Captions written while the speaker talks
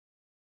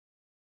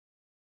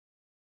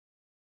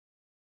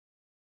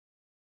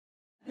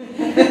I'm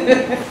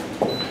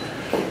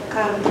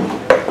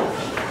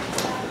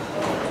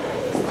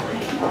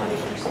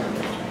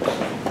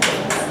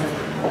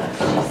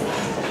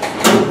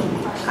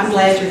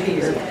glad you're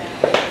here.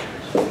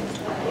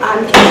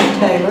 I'm Kathy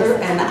Taylor,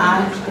 and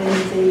I've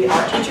been the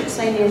art teacher at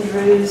St.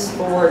 Andrews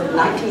for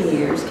 19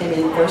 years, came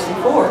in first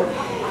and fourth,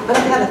 but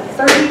I've had a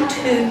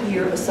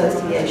 32-year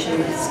association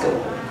with the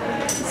school.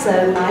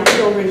 So my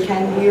children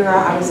came here,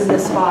 I was in the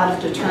spot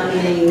of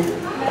determining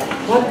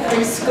what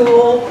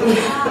preschool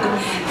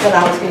that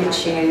I was going to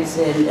choose,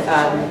 and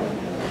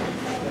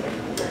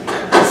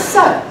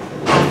so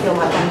I feel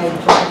like I made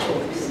the right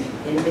choice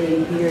in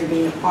being here and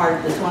being a part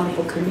of this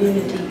wonderful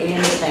community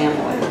and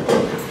family.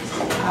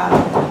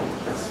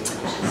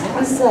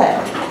 So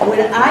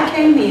when I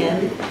came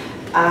in,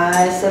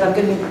 I said I'm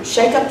going to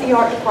shake up the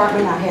art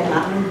department. I had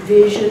my own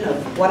vision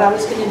of what I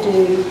was going to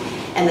do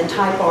and the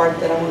type of art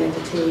that I wanted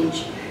to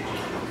teach.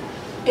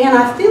 And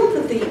I feel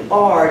that the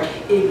art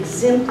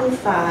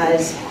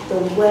exemplifies the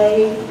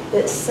way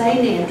that St.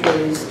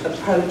 Andrews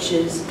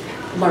approaches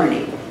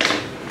learning.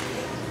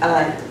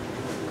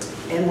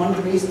 And one of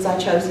the reasons I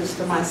chose this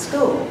for my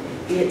school,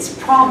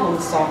 it's problem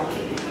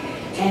solving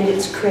and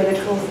it's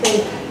critical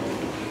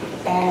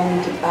thinking.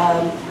 And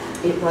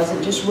it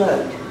wasn't just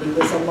rote. It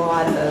was a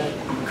lot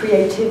of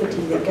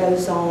creativity that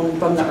goes on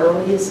from the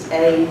earliest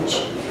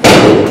age.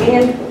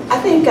 And I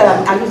think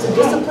I use a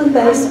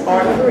discipline-based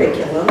art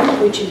curriculum,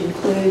 which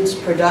includes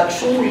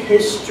production,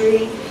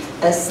 history,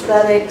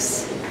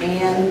 aesthetics,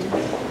 and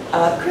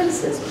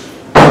criticism.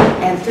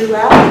 And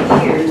throughout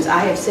the years,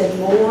 I have said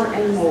more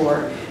and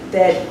more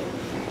that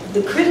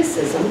the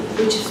criticism,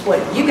 which is what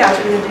you guys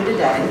are going to do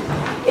today,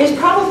 is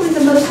probably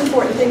the most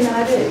important thing that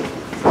I do.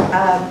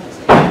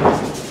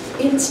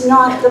 It's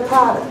not the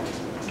product.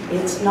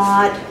 It's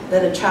not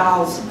that a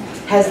child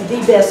has the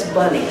best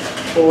bunny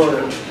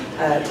or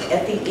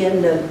at the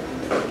end of,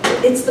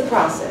 it's the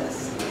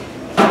process.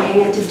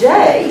 And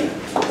today,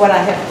 what I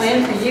have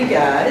planned for you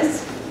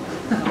guys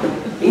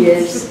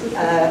is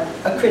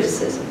a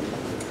criticism.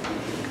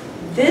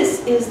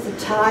 This is the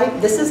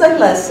type, this is a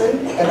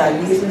lesson that I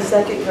use in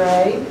second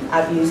grade.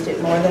 I've used it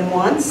more than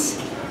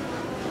once.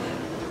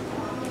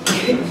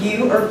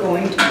 You are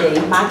going to be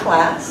my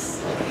class.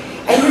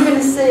 And you're going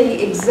to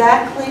see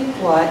exactly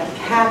what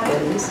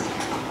happens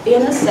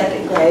in a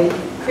second grade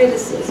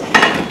criticism.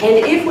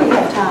 And if we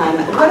have time,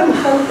 what I'm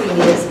hoping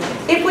is,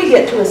 if we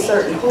get to a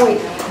certain point,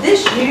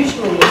 this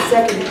usually in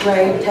second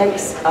grade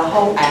takes a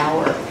whole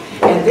hour,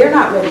 and they're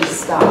not ready to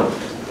stop.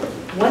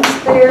 Once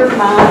their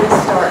minds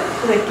start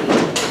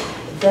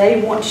clicking,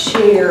 they want to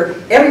share,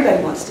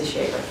 everybody wants to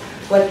share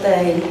what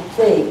they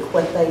think,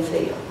 what they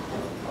feel.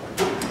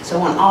 So I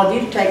want all of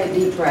you to take a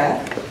deep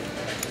breath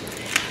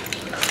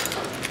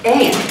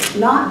and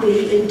not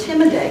be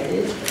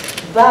intimidated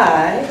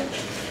by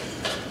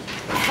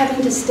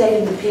having to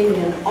state an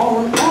opinion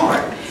on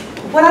art.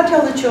 What I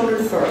tell the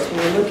children first, when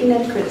we're looking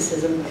at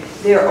criticism,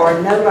 there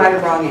are no right or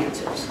wrong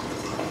answers.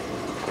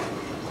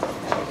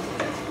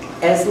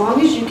 As long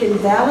as you can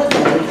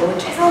validate or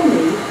tell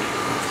me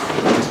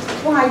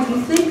why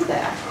you think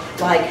that.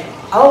 Like,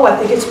 oh, I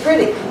think it's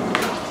pretty.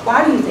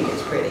 Why do you think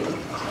it's pretty?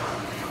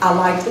 I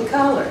like the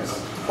colors.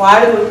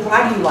 Why do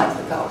you like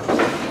the colors?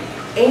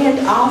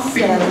 And also,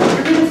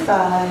 you're going to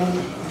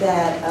find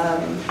that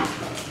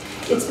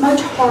it's much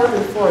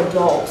harder for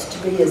adults to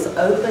be as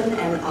open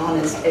and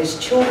honest as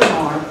children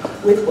are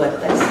with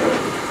what they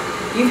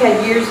say. You've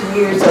had years and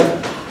years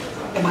of,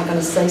 am I going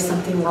to say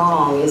something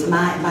wrong? Is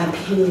my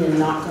opinion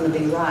not going to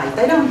be right?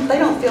 They don't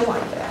feel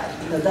like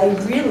that. You know, they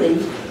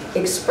really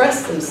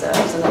express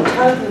themselves in a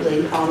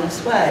totally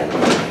honest way.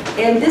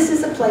 And this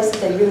is a place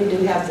that they really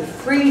do have the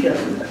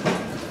freedom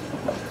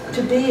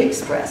to be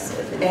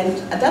expressive.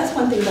 And that's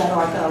one thing about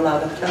art that I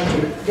love. I've told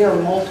you, there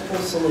are multiple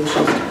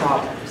solutions to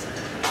problems.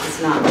 It's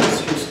not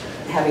just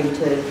having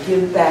to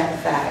give back the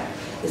fact.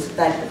 It's the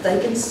fact that they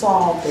can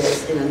solve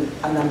this in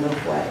a number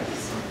of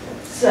ways.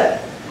 So,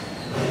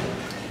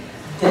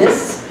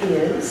 this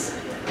is,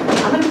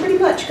 I'm going to pretty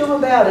much go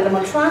about it. I'm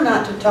going to try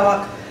not to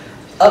talk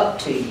up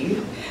to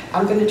you.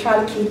 I'm going to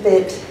try to keep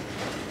it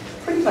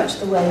pretty much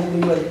the way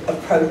we would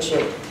approach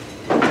it.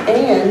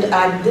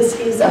 And this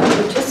is a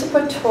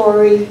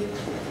participatory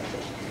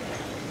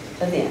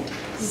event.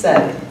 So,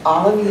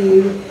 all of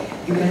you,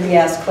 you're going to be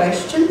asked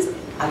questions.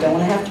 I don't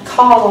want to have to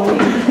call on you.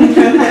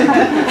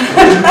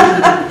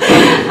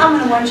 I'm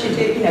going to want you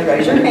to,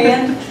 raise your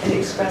hand and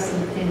express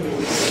an opinion.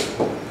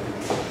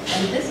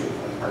 And this is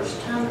the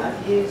first time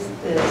I've used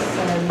this.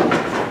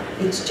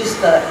 It's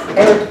just the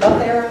up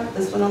arrow,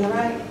 this one on the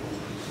right.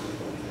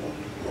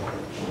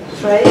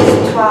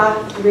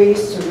 Twois,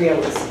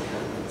 Surrealists.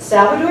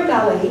 Salvador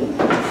Dali,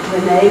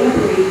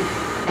 Magritte,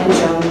 and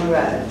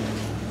Miro.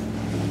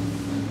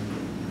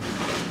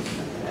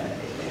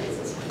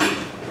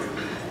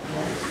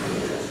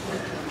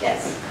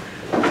 Yes.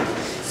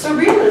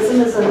 Surrealism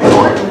is an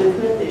art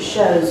movement that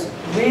shows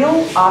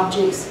real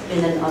objects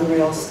in an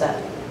unreal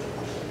state.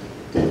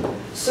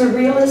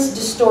 Surrealists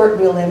distort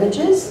real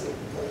images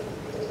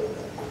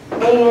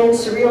And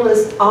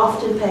surrealists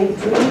often paint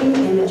dream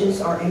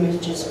images or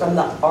images from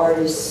the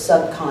artist's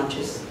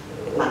subconscious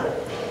mind.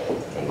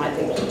 They might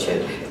think you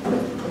should.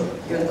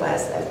 You're in the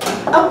class though.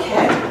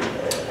 Okay,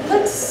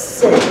 let's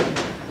see.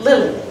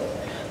 Lily,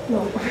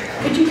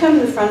 could you come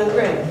to the front of the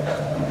room?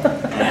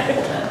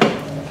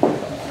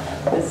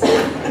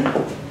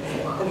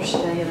 Better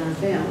stay in our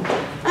film.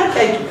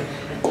 Okay,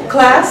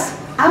 class,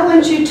 I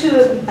want you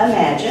to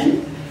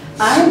imagine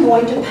I am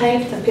going to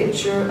paint a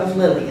picture of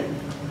Lillian.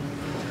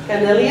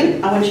 Okay,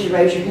 Lillian, I want you to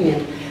raise your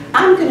hand.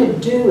 I'm going to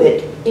do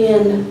it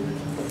in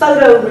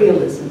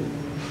photorealism.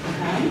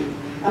 Okay?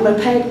 I'm going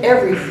to paint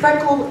every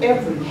freckle,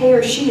 every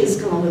hair. She is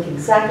going to look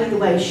exactly the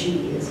way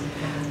she is.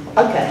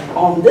 Okay,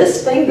 on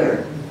this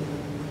finger,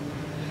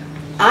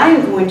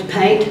 I'm going to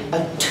paint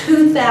a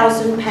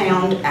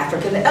 2,000-pound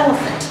African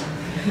elephant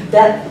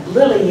that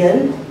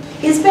Lillian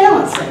is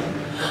balancing.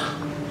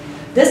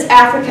 This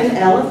African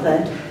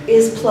elephant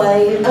is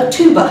playing a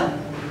tuba.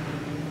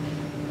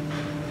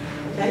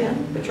 Okay, now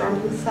put your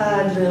arm to the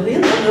side,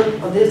 Lillian.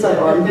 This other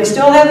arm. We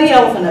still have the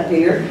elephant up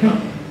here.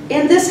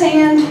 In this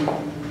hand,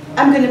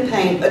 I'm going to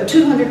paint a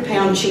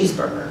 200-pound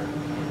cheeseburger.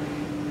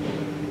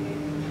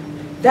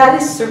 That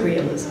is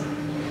surrealism.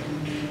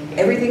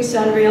 Everything's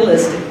done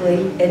realistically,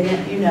 and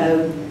yet you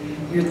know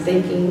you're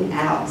thinking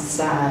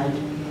outside.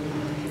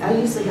 I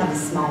usually have the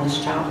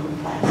smallest child in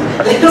class.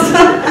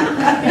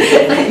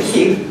 Thank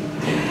you.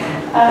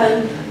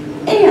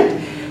 And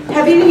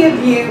have any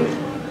of you,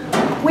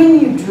 when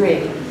you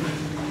dream,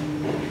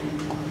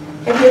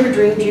 have you ever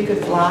dreamed you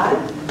could fly?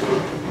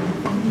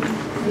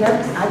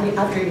 Yep, I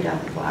dreamed I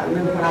could fly. I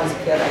remember when I was a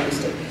kid, I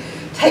used to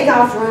take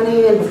off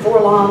running, and before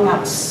long I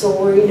was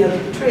soaring over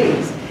the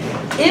trees.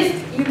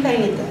 If you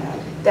painted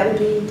that would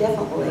be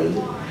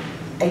definitely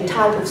a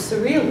type of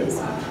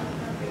surrealism.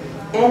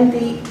 And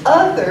the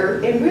other,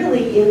 and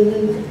really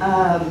in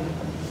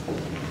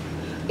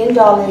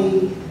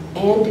Dali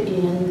and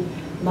in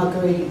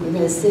Magritte, we're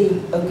going to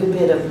see a good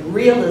bit of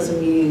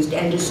realism used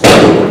and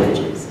distorted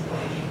images.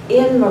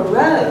 In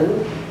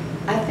Miro,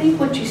 I think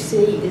what you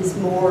see is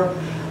more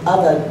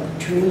of a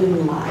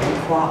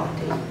dreamlike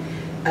quality.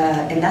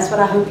 And that's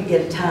what I hope you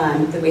get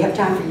time, that we have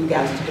time for you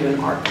guys to do an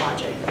art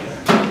project.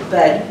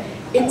 But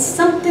it's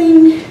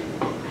something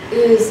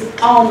is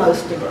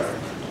almost a bird,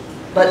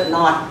 but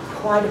not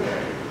quite a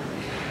bird.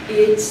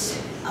 It's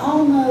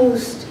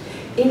almost,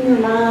 in your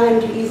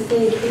mind, you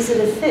think, is it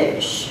a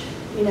fish?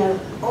 You know,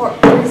 or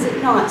is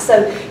it not?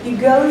 So you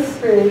go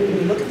through and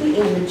you look at the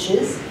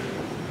images,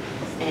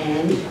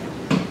 and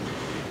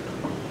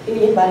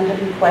anybody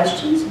have any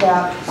questions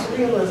about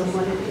surrealism,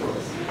 what it is?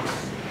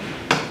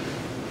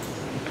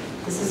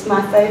 This is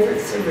my favorite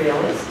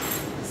surrealist,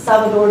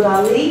 Salvador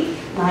Dali,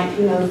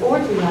 1904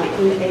 to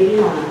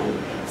 1989.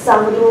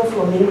 Salvador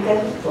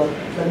Felipe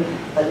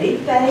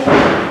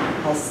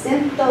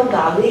Jacinto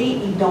Dali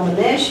y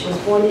Domínguez was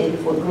born in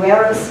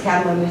Figueras,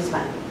 Catalunya,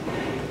 Spain.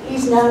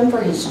 He's known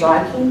for his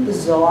striking,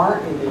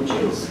 bizarre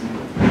images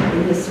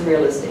in his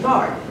surrealistic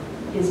art.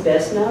 His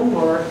best known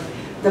work,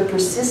 The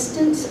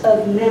Persistence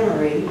of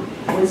Memory,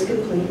 was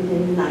completed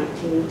in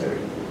 1930.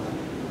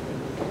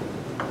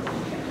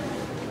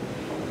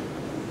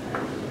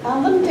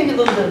 Let me tell you a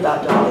little bit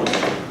about Dali.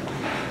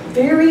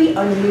 Very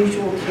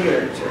unusual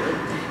character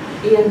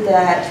in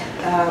that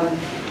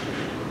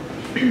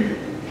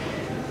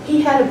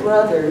he had a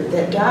brother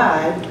that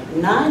died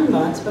 9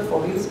 months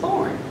before he was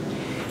born.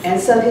 And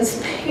so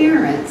his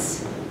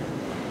parents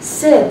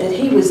said that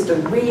he was the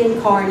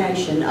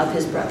reincarnation of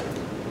his brother.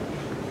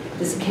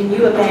 Can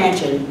you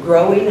imagine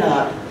growing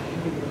up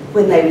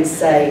when they would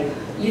say,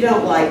 you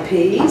don't like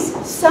peas?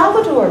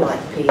 Salvador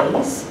liked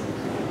peas.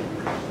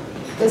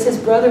 Because his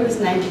brother was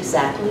named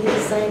exactly the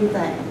same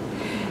thing.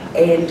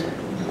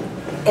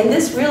 And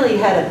this really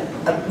had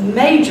a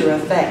major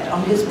effect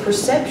on his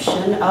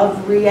perception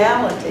of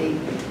reality.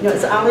 You know,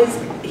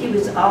 he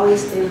was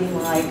always feeling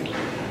like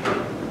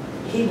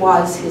he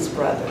was his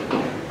brother.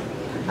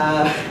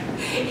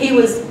 He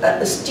was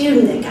a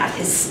student that got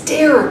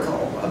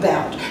hysterical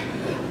about,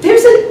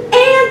 there's an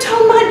ant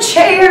on my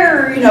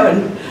chair, you know,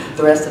 and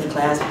the rest of the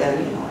class would go,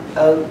 you know,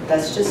 oh,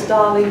 that's just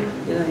Dali,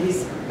 you know,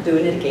 he's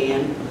doing it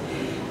again.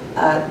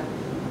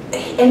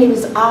 And he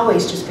was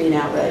always just being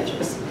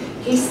outrageous.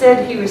 He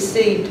said he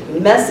received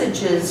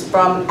messages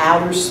from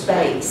outer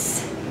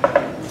space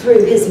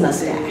through his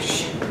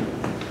mustache.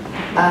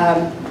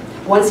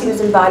 Once he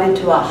was invited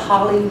to a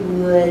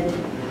Hollywood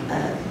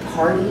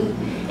party,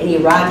 and he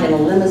arrived in a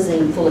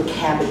limousine full of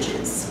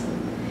cabbages.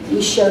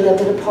 He showed up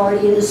at a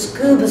party in a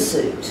scuba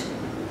suit.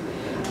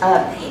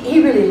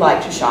 He really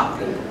liked to shock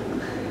people.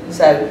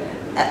 So,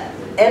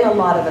 and a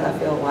lot of it, I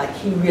feel like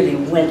he really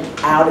went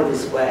out of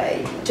his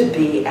way to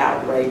be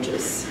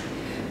outrageous.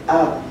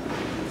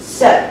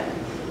 So,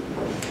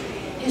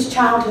 his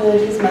childhood,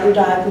 his mother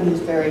died when he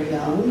was very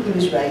young. He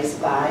was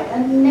raised by a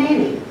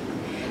nanny.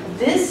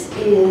 This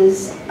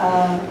is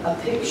a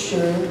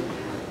picture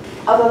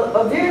of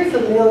a very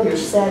familiar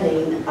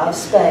setting of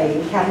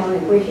Spain,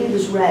 Catalonia, where he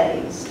was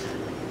raised.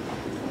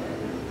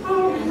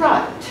 All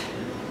right.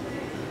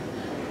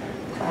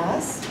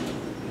 Class,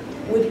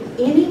 would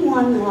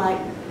anyone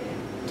like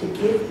to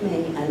give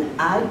me an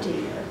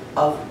idea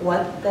of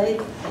what they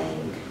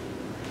think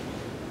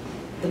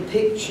the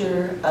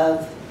picture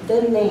of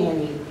the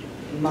nanny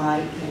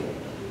might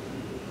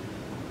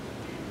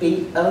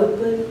be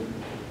open,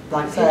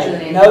 like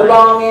say, no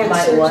wrong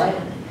answers.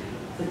 What?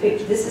 The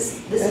picture. This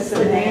is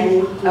the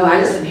nanny. Oh,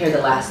 I just didn't hear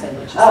the last thing.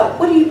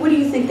 What do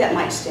you think that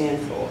might stand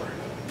for?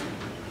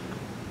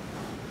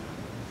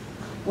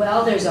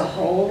 Well, there's a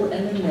hole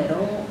in the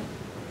middle,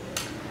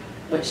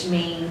 which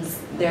means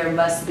there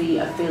must be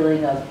a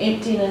feeling of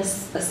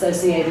emptiness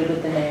associated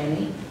with the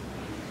nanny,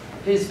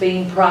 who's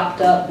being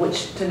propped up,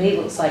 which to me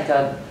looks like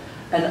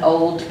an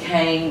old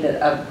cane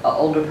that an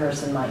older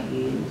person might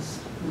use,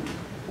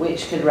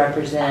 which could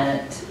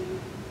represent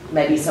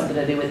maybe something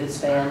to do with his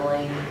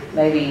family,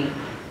 maybe,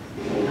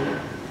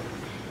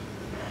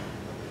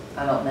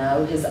 I don't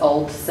know, his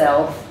old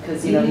self,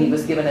 because you know he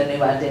was given a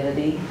new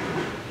identity.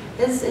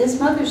 His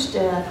mother's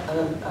death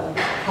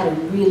had a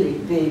really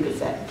big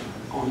effect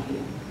on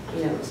him.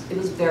 You know, it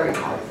was very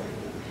hard for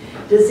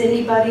him. Does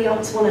anybody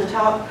else want to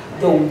talk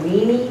the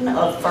weaning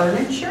of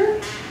furniture?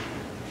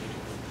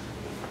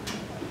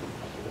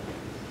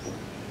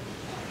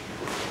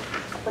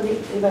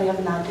 Anybody have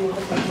an idea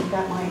what they think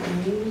that might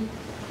mean?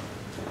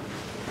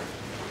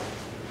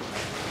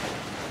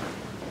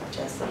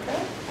 Jessica?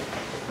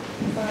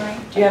 Fine.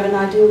 Do you have an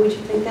idea what you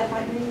think that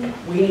might mean?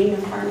 Weaning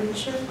of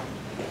furniture?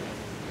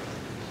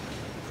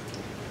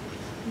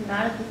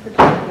 Not at this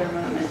particular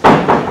moment.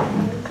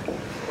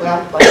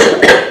 Well,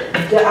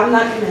 I'm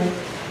not going to.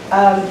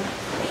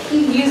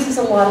 He uses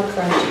a lot of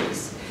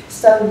crutches,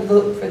 so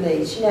look for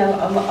these. You know,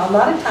 a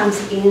lot of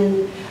times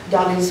in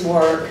Dali's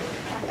work,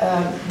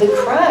 the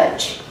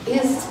crutch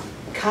is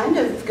kind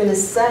of going to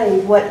say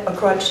what a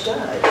crutch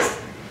does.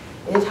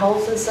 It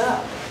holds us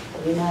up,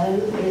 you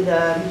know.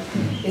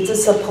 It's a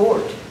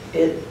support.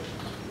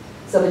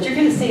 But you're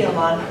going to see a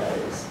lot of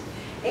those.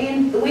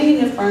 And the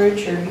weaning of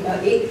furniture, you know,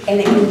 and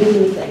it can be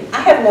anything. I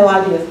have no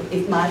idea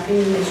if my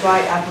opinion is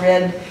right. I've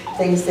read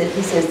things that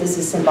he says this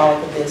is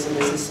symbolic of this and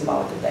this is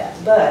symbolic of that.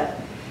 But,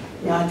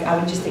 you know, I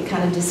would just think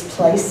kind of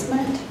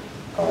displacement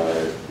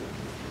or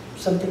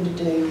something to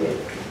do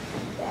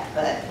with that.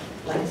 But,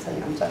 like I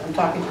say, I'm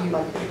talking to you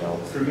like an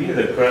adult. For me,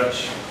 the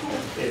crutch,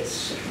 I've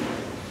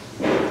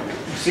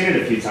seen it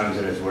a few times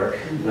in his work,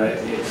 but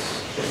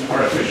it's an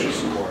artificial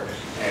support.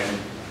 And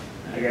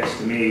I guess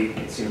to me,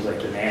 it seems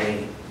like the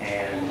nanny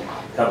and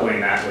coupling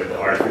that with the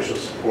artificial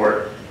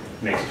support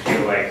makes it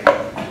feel like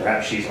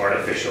perhaps she's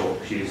artificial,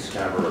 she's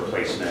kind of a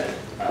replacement,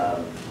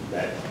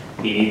 that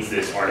he needs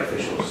this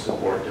artificial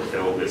support to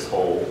fill this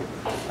hole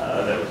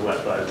that was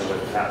left by his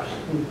mother's house.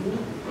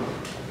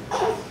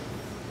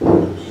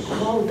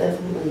 Oh,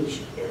 definitely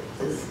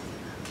is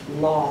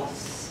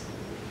loss.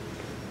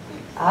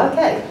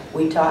 Okay,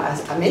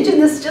 I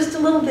mentioned this just a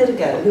little bit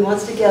ago. Who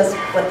wants to guess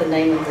what the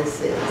name of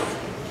this is?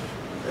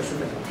 This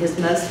is his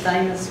most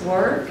famous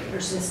work.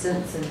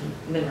 Persistence and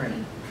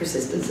memory.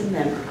 Persistence and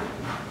memory.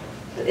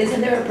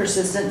 Isn't there a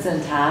persistence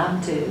in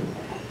time too?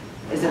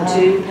 Is it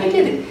two? I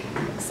did it.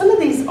 Some of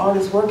these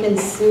artists work in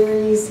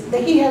series.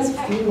 He has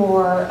a few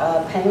more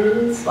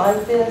paintings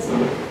like this.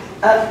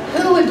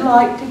 Who would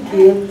like to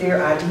give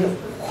their idea of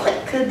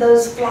what could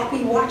those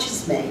floppy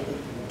watches mean?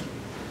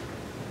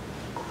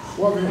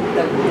 Well,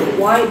 the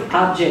white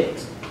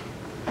object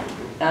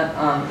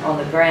on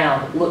the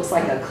ground looks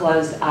like a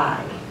closed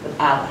eye with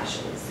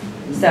eyelashes.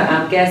 So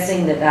I'm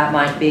guessing that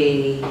might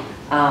be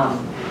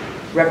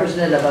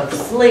representative of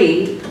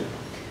sleep,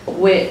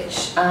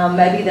 which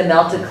maybe the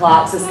melted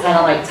clocks is kind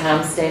of like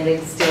time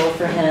standing still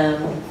for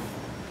him.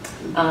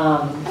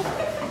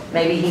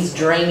 Maybe he's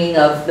dreaming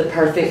of the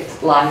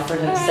perfect life for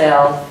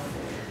himself.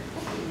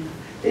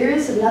 There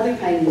is another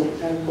painting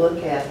that I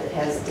look at that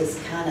has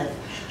this kind of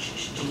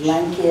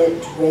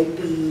blanket,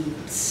 drapey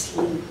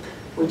sleep,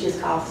 which is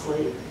called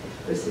sleep,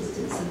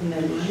 persistence of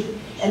memory.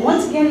 And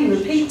once again, he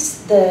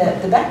repeats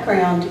the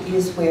background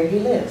is where he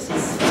lives.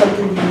 It's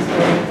something he's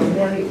very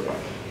familiar with.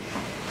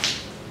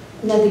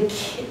 Now,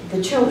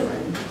 the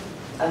children,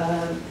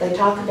 they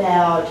talk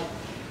about,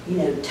 you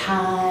know,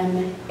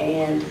 time,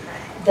 and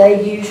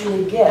they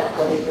usually get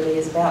what it really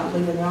is about.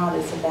 Believe it or not,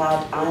 it's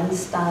about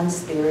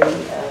Einstein's theory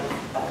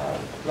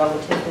of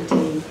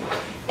relativity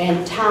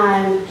and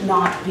time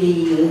not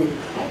being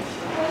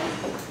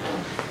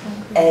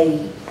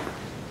a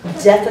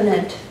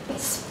definite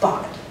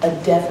spot, a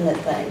definite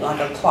thing, like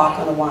a clock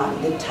on a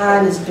wine. The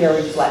time is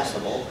very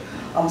flexible,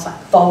 almost like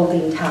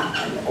folding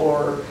time,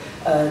 or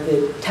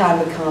the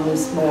time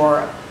becomes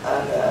more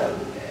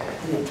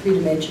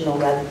three-dimensional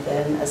rather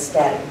than a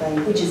static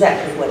thing, which is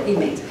actually what he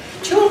means.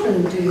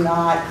 Children do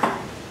not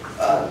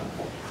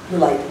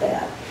relate to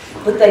that,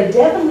 but they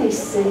definitely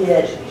see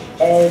it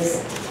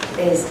as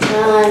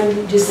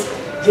time just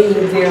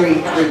being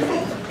very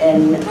creepy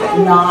and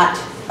not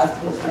a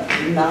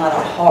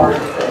hard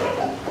thing.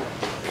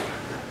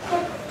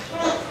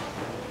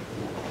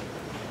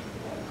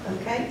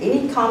 Okay,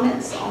 any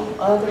comments on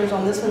others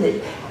on this one?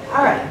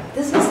 All right,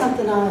 this is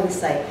something I always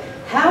say.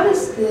 How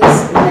does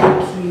this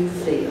make you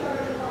feel?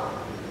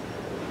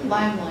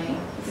 lonely.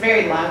 It's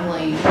very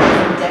lonely,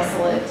 and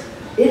desolate.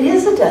 It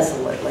is a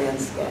desolate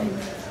landscape.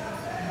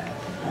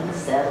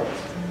 Unsettled.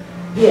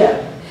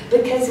 Yeah,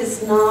 because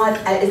it's not,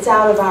 it's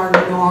out of our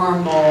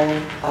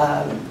normal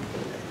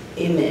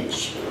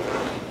image.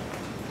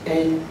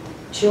 And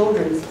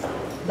children,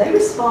 they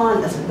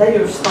respond a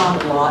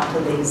lot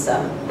to these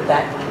the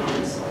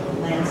backgrounds,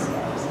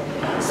 landscapes.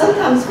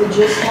 Sometimes we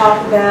just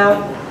talk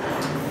about,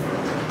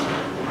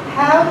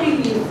 how do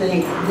you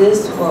think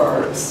this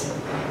works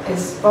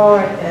as far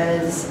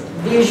as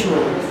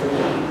visual for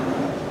you?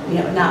 You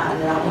know, not,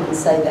 and I wouldn't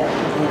say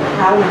that again.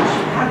 How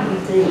do you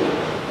think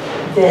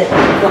that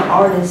the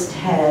artist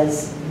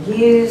has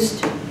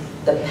used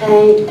the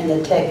paint and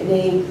the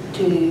technique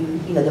to,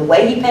 you know, the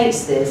way he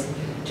paints this,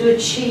 to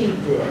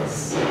achieve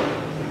this? I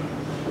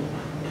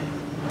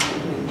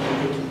mean, do you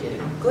think he did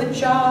a good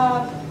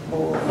job,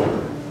 or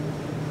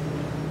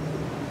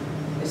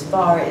as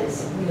far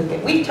as, you look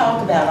at, we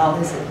talk about all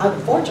this, and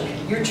unfortunately,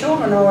 your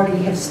children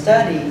already have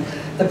studied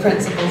the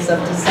principles of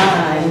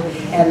design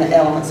and the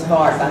elements of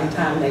art by the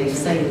time they've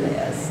seen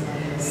this.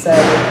 So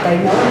they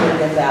know a little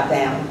bit about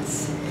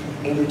balance.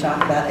 And we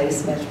talk about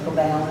asymmetrical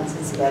balance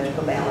and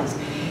symmetrical balance.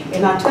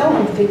 And I tell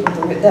them, people,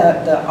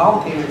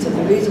 all parents, that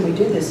the reason we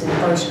do this in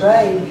first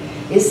grade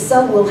is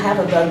so we'll have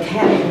a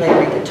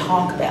vocabulary to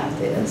talk about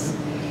this.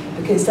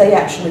 Because they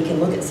actually can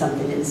look at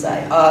something and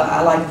say,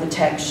 I like the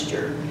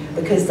texture,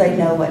 because they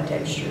know what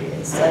texture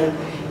is. So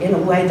in a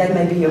way, they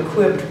may be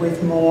equipped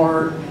with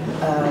more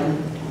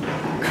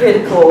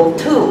critical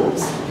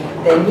tools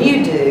than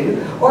you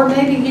do, or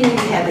maybe you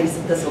have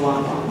this a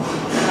long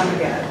time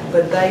ago,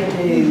 but they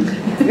do.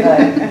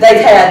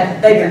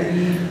 They've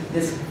reviewed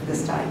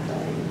this type of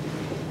thing.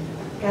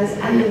 Guys,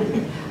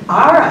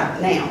 all right,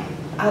 now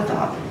I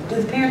thought, do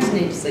the parents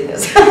need to see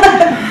this?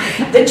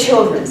 The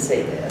children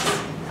see this.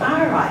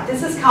 All right,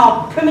 this is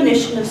called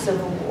Premonition of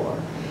Civil War.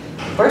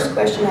 First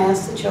question I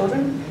ask the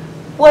children: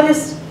 what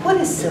is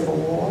civil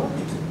war?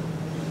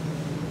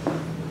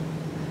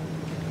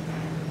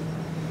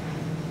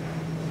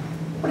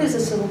 What is a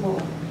civil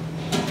war?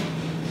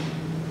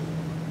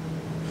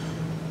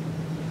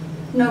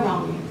 No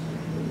wrong answer.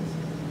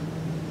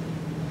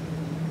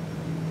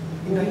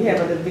 You know, you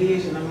have a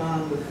division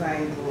among the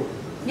same group.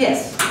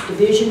 Yes,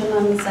 division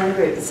among the same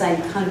group, the same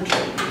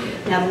country.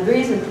 Now, the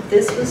reason that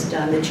this was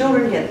done, the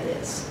children get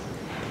this,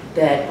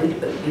 that we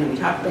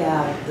talked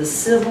about the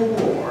Civil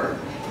War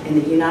in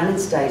the United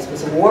States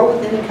was a war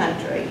within the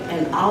country,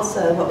 and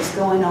also what was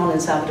going on in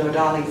Salvador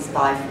Dali's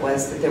life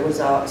was that there was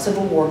a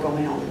civil war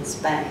going on in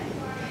Spain.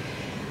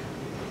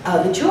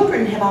 The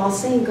children have all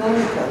seen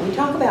Guernica. We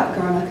talk about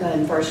Guernica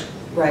in first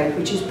grade,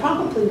 which is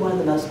probably one of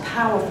the most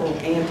powerful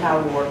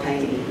anti-war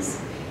paintings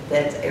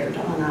that's ever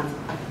done. I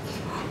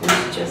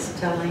was just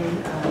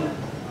telling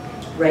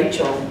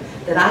Rachel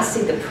that I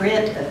see the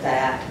print of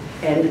that,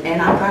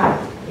 and I cry,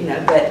 you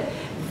know. But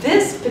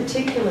this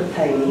particular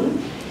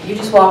painting, you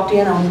just walked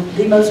in on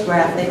the most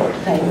graphic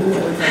painting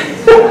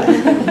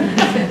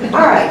ever.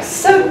 All right,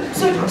 so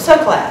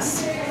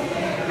class.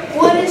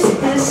 What does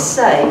this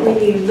say when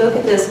you look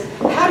at this?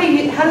 How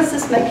does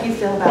this make you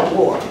feel about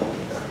war?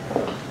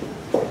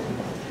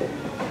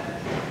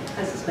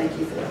 How does this make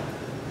you feel?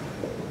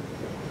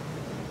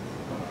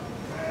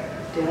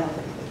 Yeah.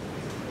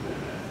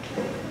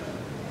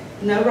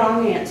 No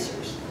wrong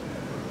answers.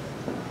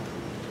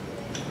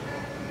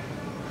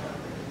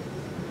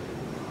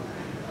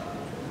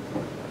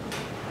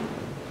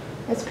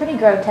 It's pretty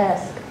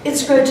grotesque.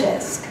 It's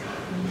grotesque.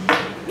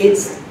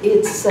 It's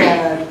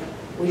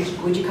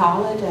would you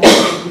call it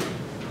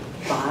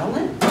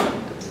violent?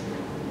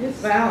 It's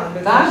violent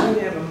because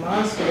you have a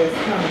monster that's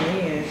coming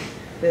in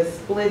that's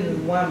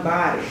splitting one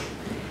body.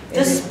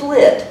 The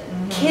split.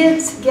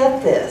 Kids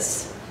get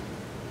this.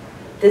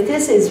 That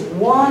this is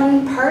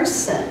one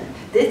person.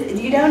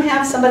 You don't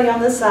have somebody on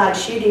this side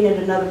shooting at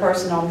another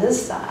person on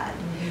this side.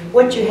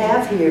 What you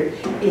have here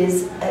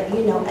is,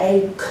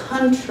 a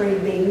country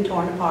being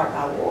torn apart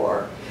by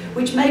war,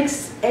 which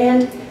makes,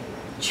 and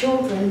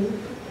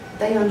children,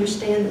 they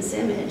understand this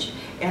image,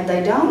 and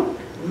they don't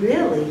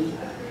really,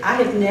 I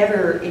have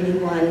never any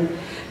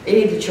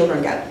of the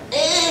children go,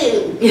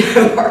 ew,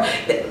 or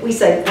we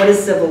say, what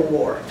is civil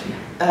war?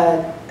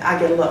 I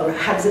get a lot,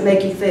 how does it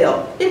make you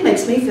feel? It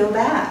makes me feel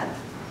bad.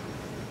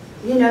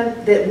 You know,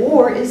 that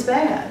war is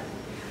bad.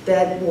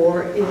 That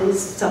war is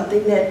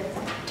something that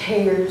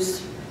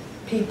tears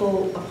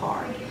people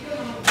apart.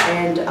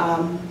 And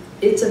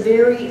it's a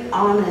very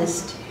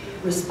honest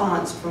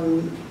response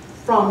from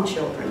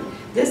children.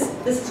 This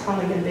is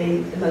probably going to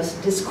be the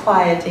most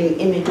disquieting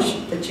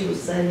image that you will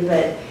see,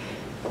 but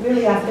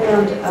really I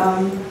found,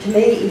 to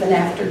me, even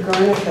after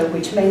Guernica,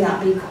 which may not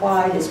be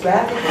quite as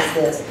graphic as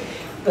this,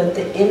 but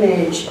the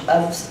image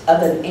of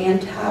an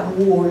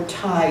anti-war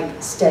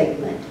type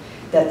statement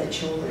that the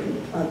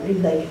children,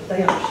 they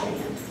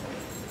understand.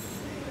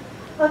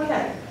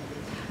 Okay.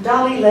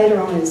 Dali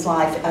later on in his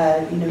life,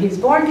 he was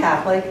born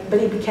Catholic, but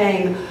he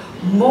became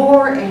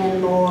more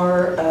and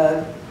more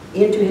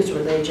into his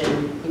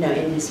religion,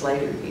 in his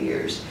later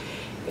years.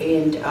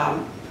 And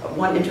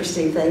one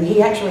interesting thing,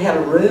 he actually had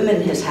a room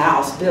in his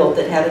house built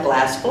that had a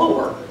glass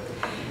floor.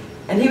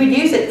 And he would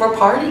use it for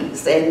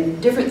parties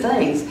and different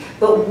things.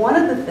 But one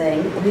of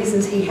the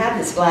reasons he had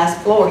this glass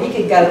floor, he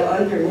could go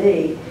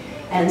underneath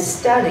and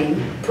study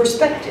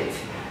perspective.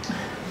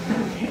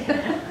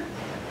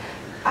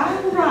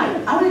 All right,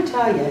 I want to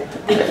tell you,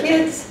 the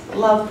kids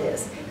love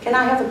this. Can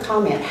I have a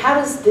comment? How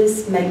does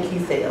this make you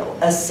feel?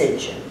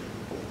 Ascension.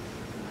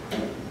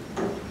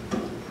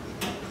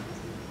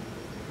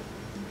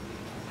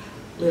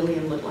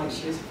 Lillian looked like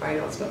she was afraid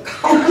I was going to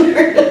call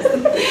her.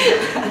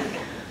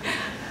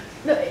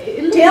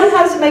 Tim,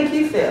 how does it make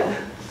you feel?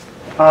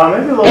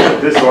 Maybe a little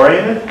bit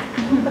disoriented.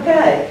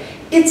 Okay.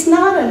 It's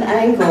not an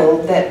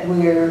angle that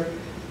we're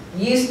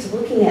used to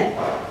looking at.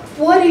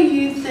 What do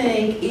you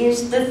think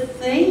is the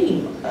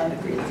theme of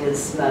Magritte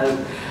is smoke?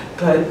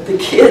 But the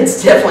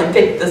kids definitely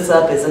picked this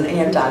up as an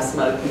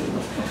anti-smoking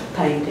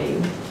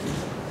painting.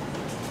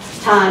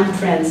 Time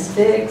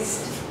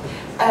transfixed.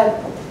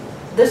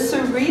 The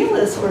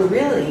Surrealists were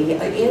really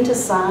into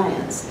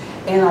science,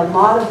 and a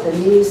lot of the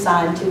new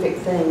scientific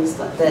things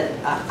that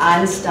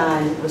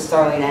Einstein was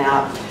throwing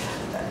out,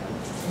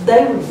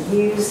 they were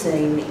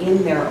using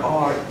in their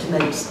art to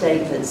make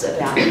statements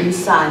about new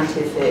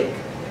scientific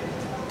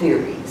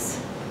theories.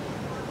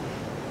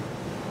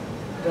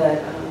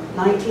 But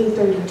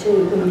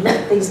 1932, when you look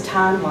at these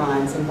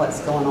timelines and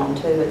what's going on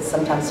too, it's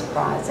sometimes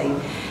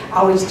surprising. I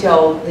always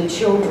tell the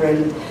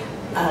children,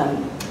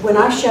 when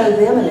I show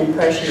them an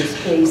Impressionist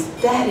piece,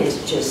 that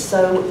is just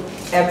so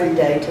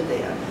everyday to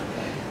them.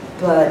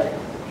 But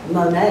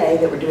Monet,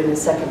 that we're doing in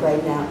second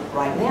grade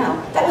right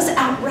now, that was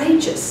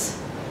outrageous.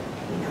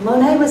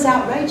 Monet was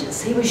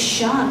outrageous. He was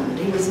shunned.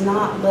 He was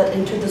not let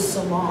into the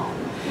salon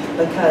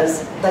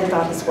because they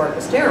thought his work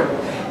was terrible.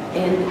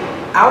 And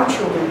our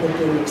children have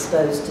been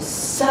exposed to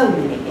so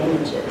many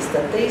images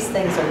that these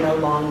things are no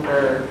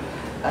longer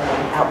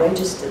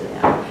outrageous to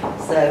them.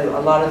 So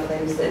a lot of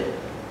things that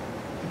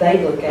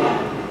they look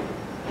at,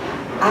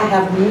 I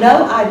have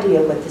no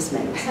idea what this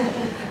means.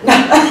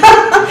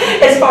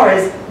 As far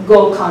as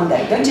goal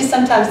conduct, don't you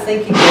sometimes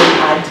think you get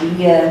an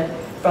idea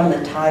from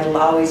the title?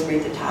 I always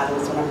read the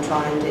titles when I'm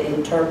trying to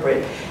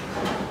interpret.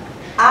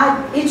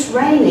 It's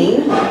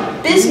raining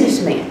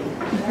businessmen.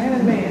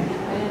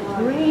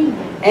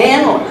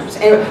 And lawyers.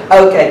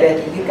 Okay,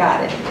 Becky, you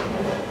got it.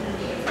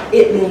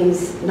 It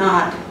means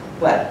not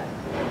what?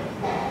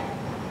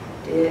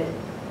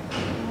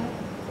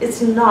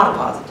 It's not a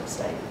positive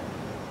statement.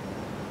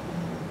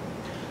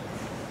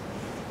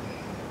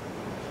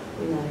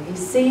 He's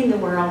seeing the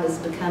world as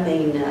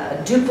becoming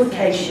a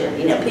duplication.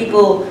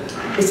 People,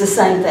 it's the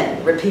same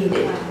thing,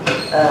 repeated.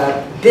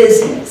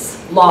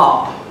 Business,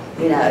 law,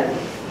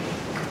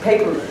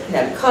 paper,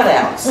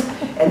 cutouts,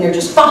 and they're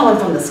just falling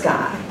from the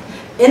sky,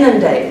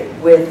 inundated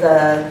with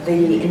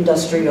the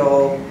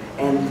industrial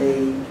and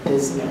the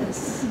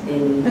business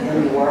in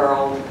the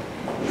world.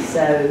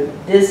 So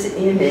this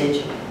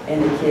image,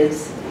 and the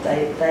kids,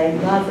 they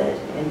love it.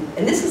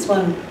 And this is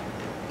one,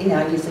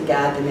 I used to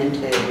guide them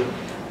into.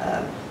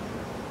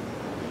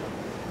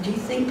 Do you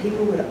think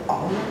people would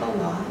all look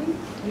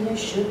alike?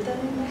 Should they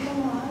look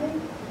alike?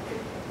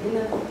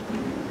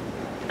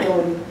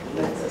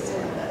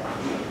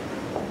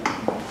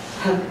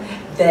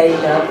 They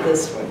love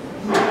this one.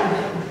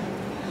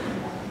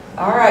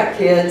 All right,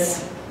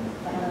 kids.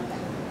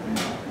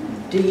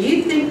 Do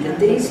you think that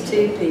these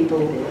two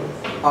people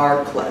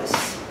are close?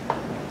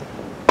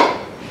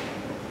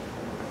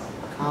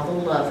 Call the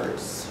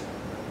lovers.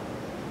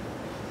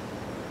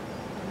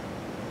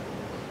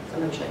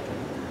 Somebody check them.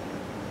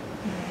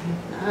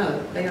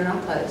 No, they are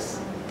not close.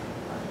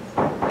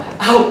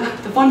 Oh,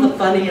 one of the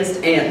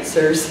funniest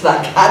answers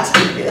that I got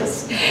to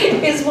this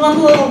is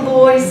one little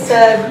boy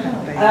said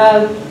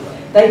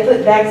they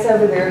put bags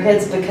over their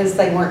heads because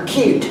they weren't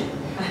cute.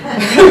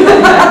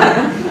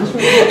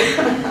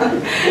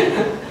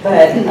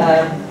 But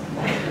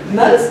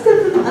most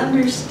of them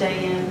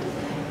understand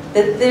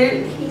that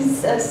he's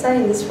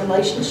saying this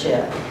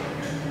relationship,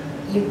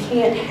 you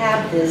can't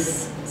have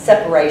this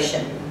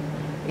separation,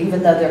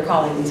 even though they're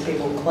calling these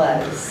people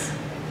close.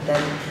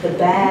 The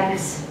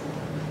bags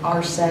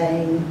are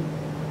saying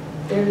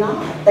they're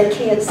not. They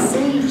can't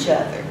see each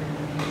other.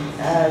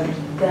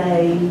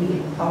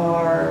 They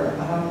are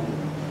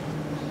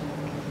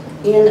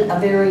in a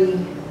very,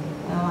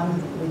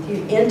 I'm with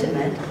you,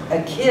 intimate.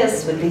 A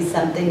kiss would be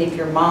something, if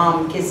your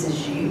mom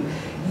kisses you,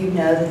 you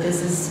know that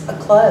this is a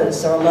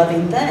close or a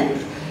loving thing.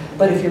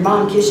 But if your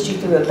mom kissed you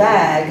through a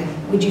bag,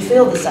 would you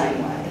feel the same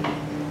way?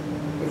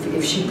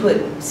 If she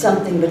put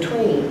something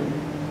between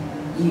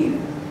you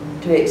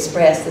to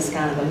express this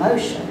kind of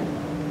emotion.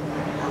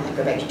 I'm going to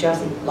go back to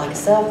Chelsea, like a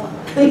cell phone.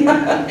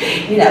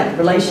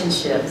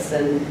 Relationships,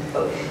 and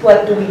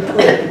what do we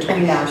put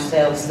between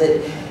ourselves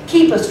that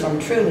keep us from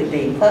truly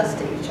being close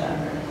to each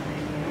other?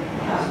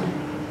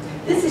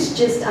 This is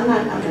just, I'm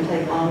not going to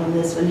take long on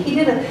this one.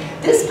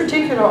 This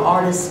particular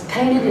artist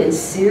painted in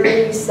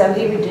series, so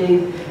he would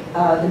do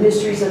the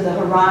Mysteries of the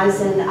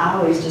Horizon. I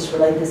always just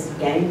relate this to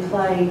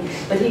gameplay,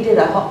 but he did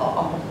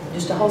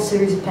just a whole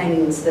series of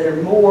paintings that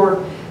are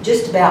more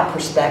just about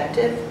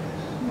perspective.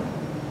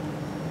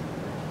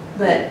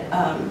 But,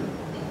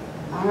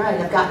 all right,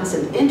 I've gotten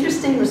some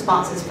interesting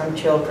responses from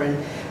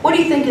children. What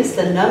do you think is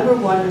the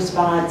 #1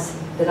 response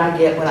that I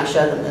get when I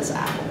show them this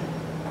apple?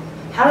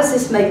 How does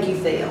this make you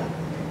feel?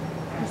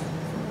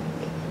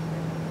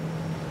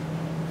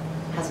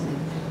 How's it make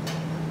you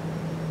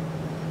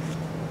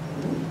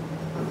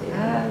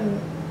feel?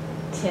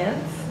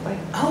 Tense. Like,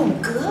 Oh,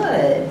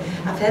 good.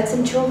 I've had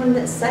some children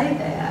that say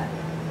that.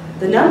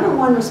 The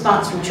 #1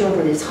 response from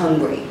children is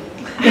hungry.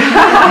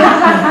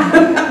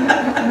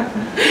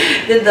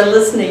 The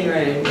listening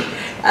room.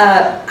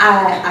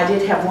 I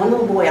did have one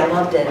little boy, I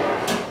loved it.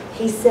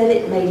 He said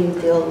it made him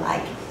feel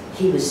like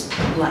he was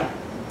like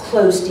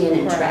closed in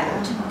and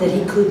trapped, that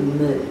he couldn't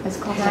move. it's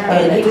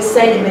And he was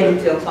saying it made him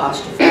feel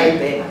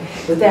claustrophobic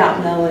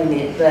without knowing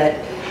it. But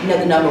you know,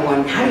 the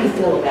 #1, how do you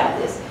feel about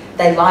this?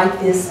 They like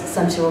this.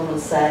 Some children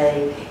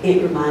say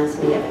it reminds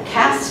me of a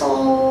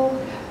castle.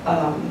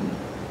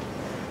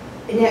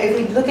 Now, if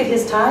we look at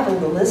his title,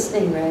 The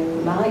Listening Room,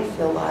 you might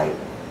feel like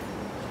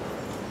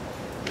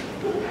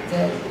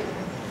that.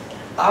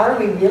 Are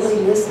we really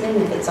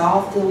listening if it's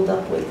all filled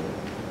up with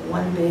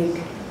one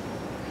big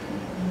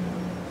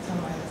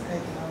Somebody's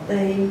taking over.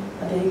 thing,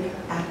 a big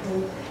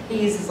apple? He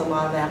uses a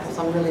lot of apples.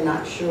 I'm really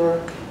not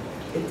sure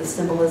if the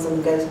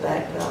symbolism goes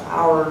back to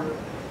our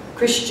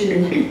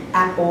Christian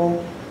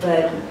apple,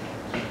 but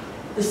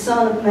the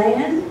Son of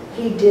Man,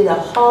 he did a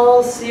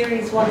whole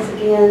series once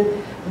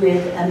again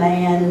with a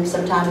man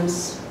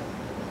sometimes,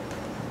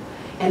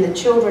 and the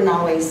children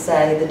always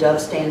say the dove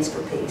stands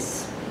for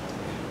peace.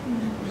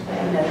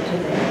 They know to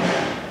them.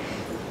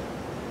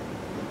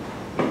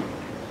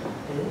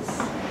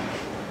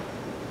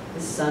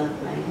 The Son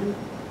of Man.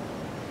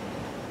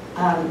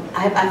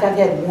 I've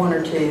had one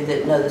or two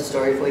that know the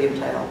story of William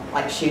Tell,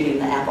 like shooting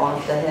the apple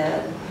off the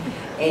head,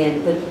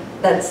 but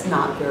that's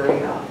not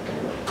very often.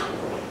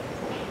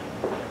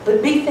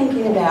 But be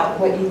thinking about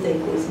what you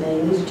think these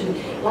mean.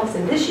 Like I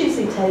said, this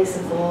usually takes a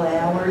full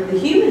hour. The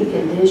human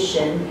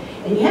condition,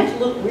 and you have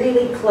to look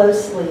really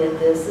closely at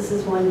this. This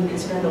is one you can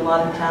spend a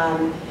lot of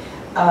time.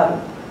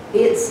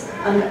 It's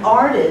an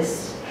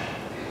artist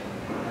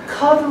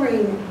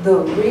covering the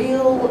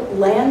real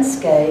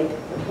landscape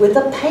with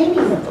a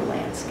painting of the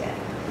landscape.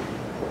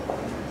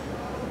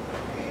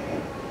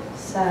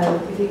 So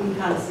if you can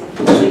kind of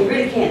see, you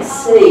really can't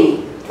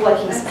see what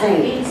he's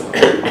painting.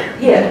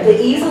 Yeah, the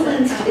easel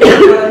is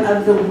in front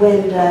of the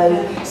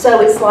window,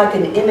 so it's like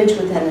an image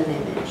within an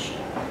image.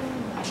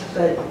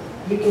 But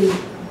you can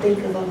think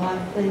of a lot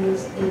of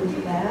things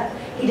into that.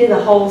 He did a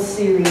whole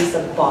series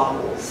of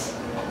bottles,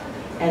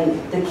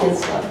 and the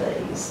kids love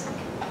these.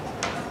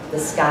 The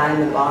sky in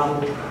the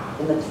bottle,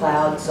 and the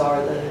clouds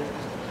are the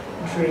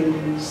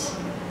trees.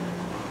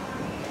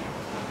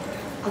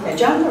 Okay,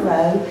 John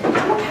Miro,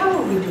 how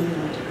are we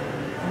doing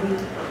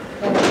today?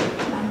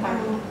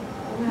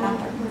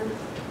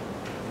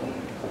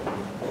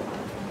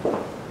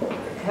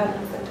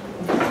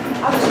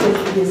 I'll just go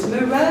through this.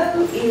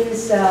 Miro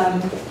is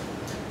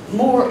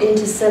more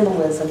into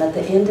symbolism at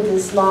the end of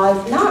his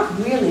life, not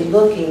really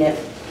looking at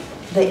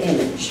the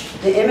image.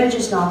 The image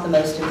is not the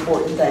most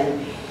important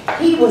thing.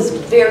 He was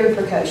very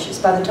precocious.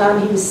 By the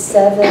time he was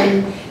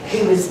 7,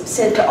 he was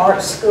sent to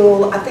art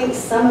school. I think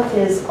some of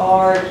his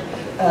art,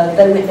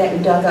 they went back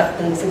and dug up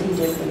things that he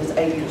did when he was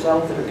 8 years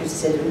old that are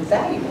considered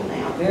valuable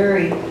now.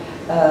 Very,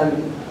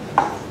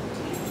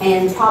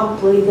 and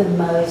probably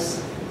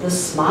the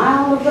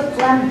smile of the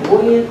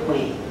flamboyant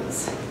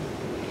wings.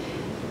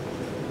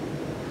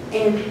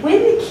 And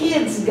when the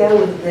kids go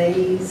with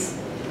these,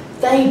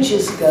 they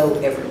just go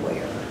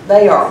everywhere.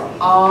 They are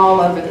all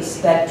over the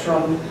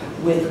spectrum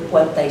with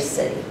what they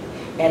see.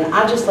 And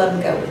I just let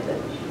them go with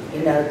it.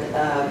 You know,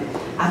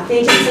 I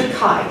think it's a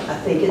kite. I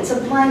think it's a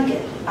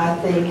blanket. I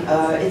think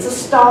it's a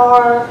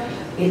star.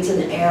 It's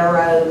an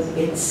arrow.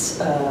 It's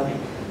a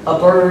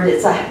bird.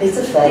 It's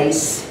a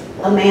face.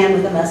 A man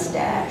with a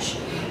mustache.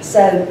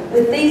 So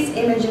with these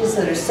images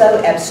that are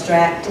so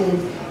abstracted,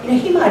 you know,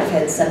 he might have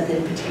had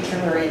something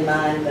particular in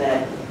mind,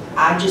 but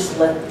I just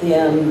let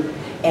them,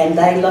 and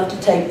they love to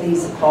take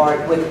these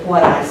apart with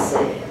what I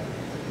see.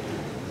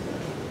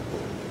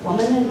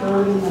 Woman and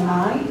Bird in the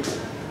Night.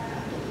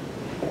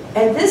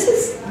 And this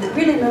is,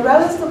 really,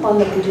 Miro is the one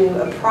that would do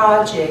a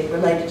project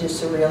related to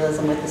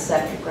surrealism with the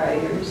 2nd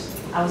graders.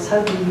 I was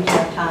hoping you'd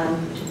have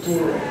time to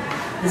do it.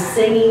 The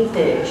Singing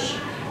Fish.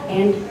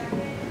 And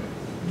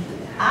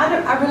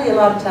I really a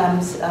lot of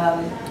times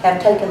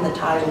have taken the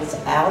titles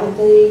out of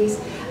these.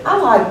 I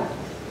like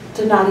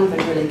to not even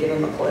really give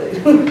them a clue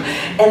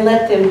and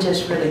let them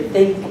just really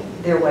think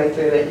their way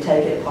through it and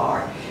take it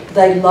apart.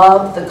 They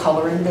love the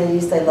color in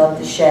these, they love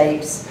the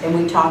shapes, and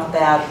we talk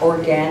about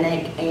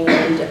organic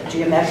and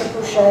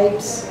geometrical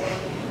shapes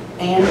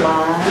and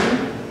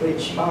line,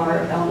 which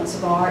are elements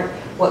of art.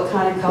 What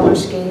kind of color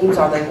schemes?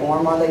 Are they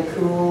warm? Are they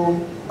cool?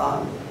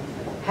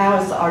 How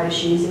is the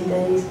artist using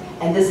these?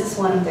 And this is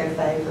one of their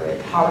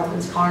favorite,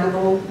 Harlequin's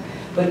Carnival,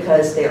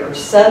 because there are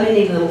so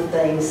many little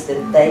things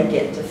that they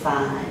get to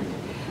find.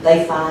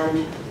 They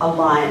find a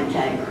lion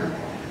tamer,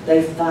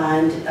 They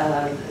find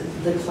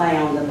the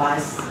clown,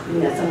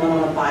 someone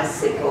on a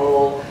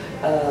bicycle,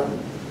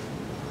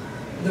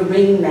 the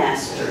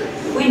ringmaster,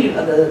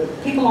 the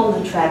people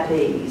on the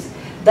trapeze.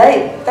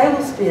 They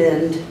will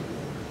spend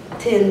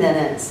 10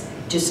 minutes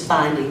just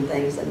finding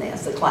things in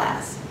the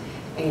class.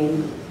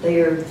 And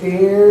they're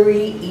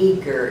very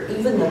eager.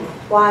 Even the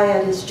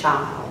quietest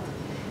child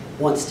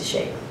wants to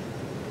share.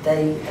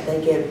 They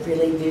get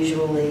really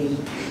visually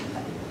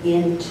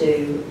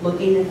into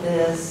looking at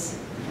this.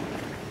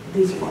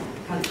 These are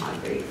kind of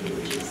Magritte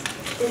images.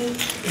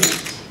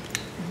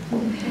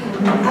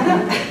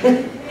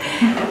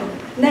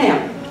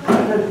 Now,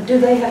 do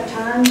they have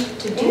time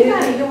to do?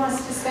 Anybody who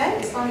wants to stay,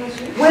 as long as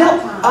you Well,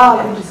 have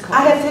time. I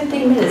have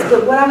 15 minutes,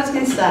 but what I was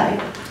going to say,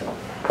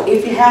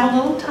 if you have a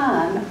little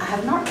time, I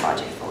have an art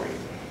project for you.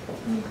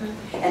 Okay.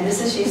 And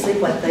this is usually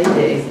what they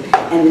do,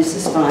 and this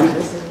is fun.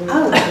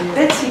 Oh,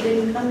 Betsy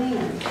didn't come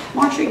in.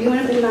 Marsha, you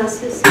want to be my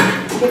assistant?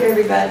 Give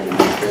everybody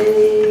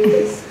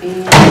this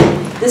and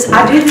this.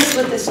 I do this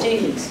with the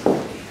students.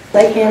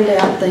 They hand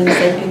out things,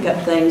 they pick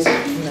up things.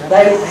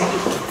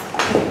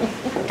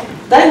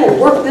 They will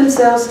work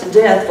themselves to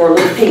death for a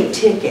little pink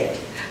ticket.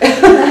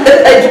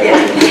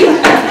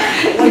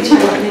 Would you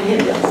want me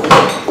to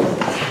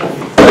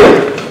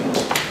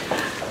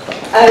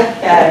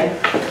Okay.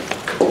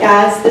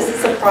 Guys, this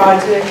is a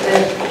project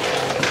that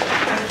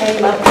I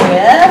came up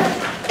with.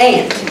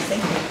 And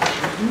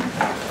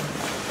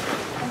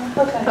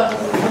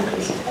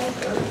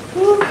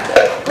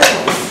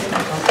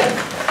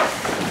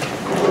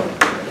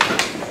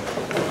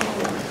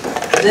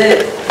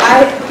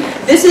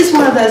this is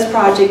one of those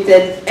projects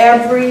that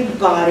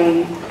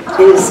everybody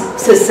is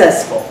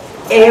successful.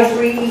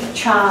 Every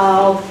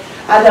child,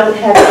 I don't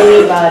have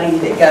anybody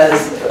that goes,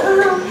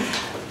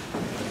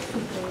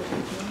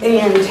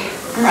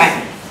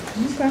 right.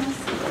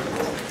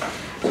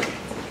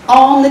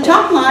 On the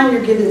top line,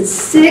 you're given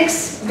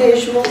 6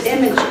 visual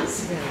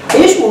images.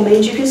 Visual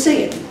means you can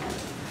see it.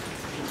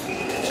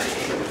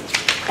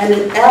 And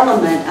an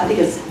element, I think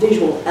it's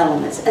visual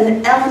elements, and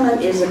an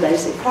element is a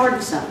basic part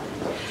of something.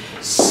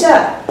 So,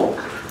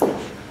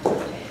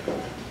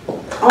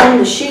 on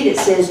the sheet it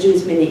says do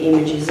as many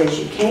images as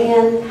you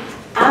can.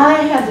 I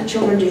have the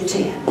children do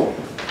 10,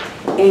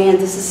 and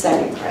this is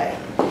 2nd grade.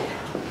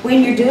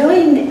 When you're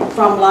doing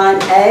from line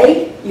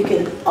A, you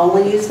can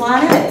only use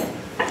line A.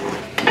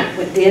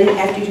 But then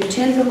after you do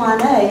 10 from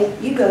line A,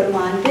 you go to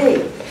line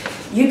B.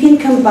 You can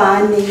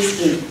combine these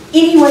in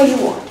any way you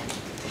want.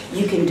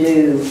 You can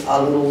do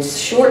a little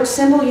short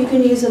symbol, you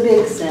can use a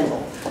big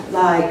symbol.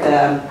 Like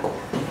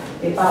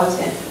if I was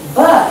going to,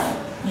 but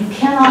you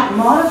cannot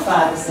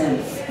modify the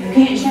symbol. You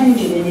can't change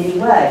it in any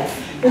way.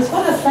 Because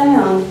what I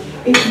found,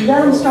 if you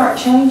let them start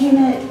changing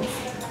it,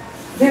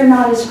 they're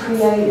not as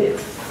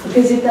creative.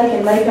 Because if they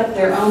can make up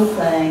their own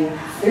thing,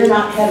 they're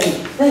not having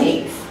to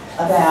think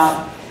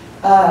about,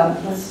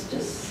 let's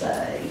just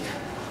say,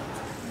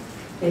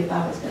 if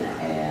I was going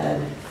to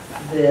add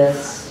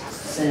this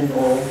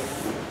symbol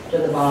to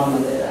the bottom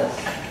of this.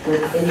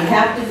 And you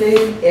have to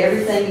do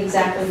everything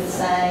exactly the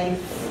same.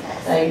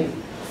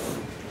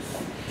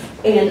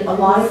 And a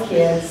lot of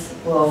kids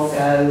will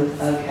go,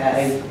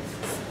 okay,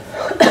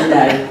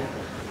 no,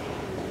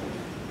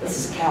 this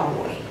is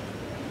cowboy.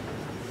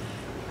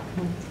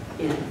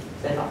 You know,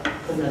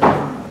 put another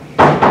arm over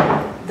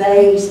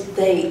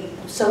here.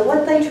 So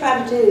what they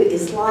try to do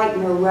is like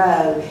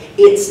Miro,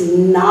 it's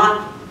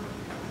not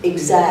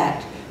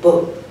exact,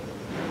 but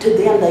to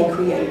them they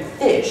create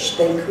fish,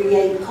 they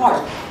create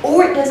cars,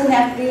 or it doesn't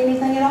have to be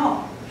anything at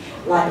all.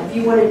 Like if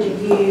you wanted to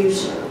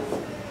use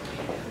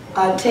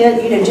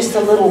just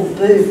a little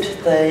boot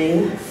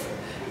thing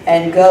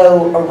and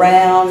go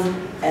around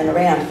and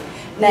around.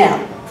 Now,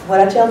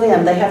 what I tell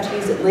them, they have to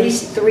use at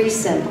least 3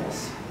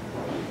 symbols.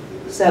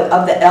 So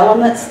of the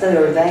elements that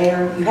are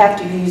there, you have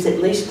to use at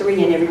least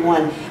 3 in every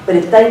one. But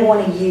if they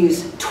want to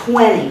use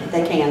 20,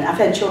 they can. I've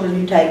had children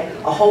who take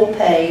a whole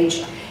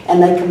page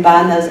and they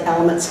combine those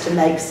elements to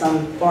make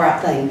some far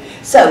out thing.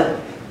 So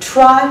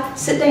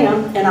sit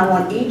down, and I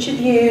want each of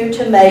you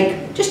to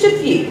make just a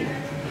few.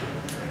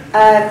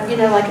 And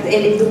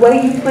the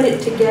way you put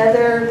it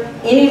together,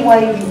 any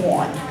way you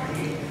want.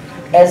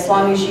 As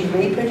long as you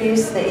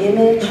reproduce the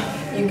image,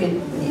 you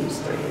could use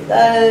 3 of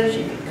those.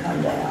 You could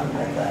come down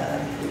with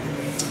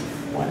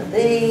one of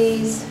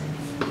these.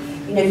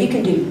 You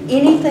can do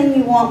anything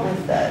you want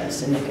with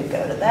those, and you could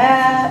go to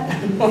that.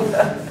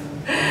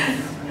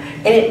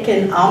 And it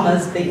can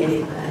almost be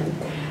anything.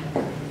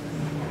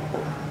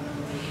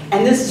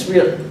 And this is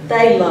real,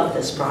 they love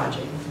this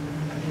project.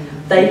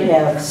 They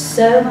have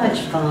so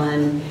much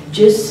fun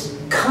just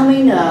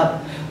coming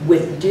up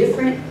with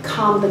different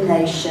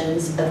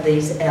combinations of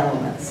these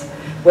elements,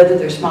 whether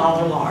they're small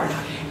or large.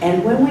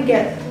 And when we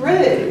get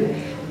through,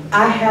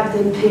 I have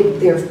them pick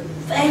their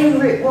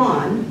favorite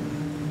one,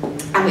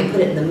 and we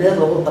put it in the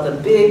middle of a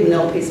big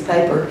manila piece of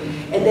paper,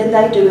 and then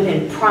they do it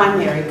in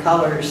primary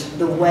colors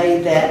the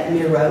way that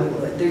Miro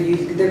would.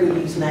 They're going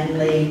to use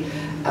mainly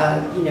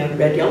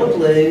red, yellow,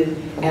 blue,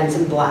 and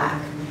some black.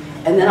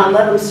 And then I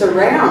let them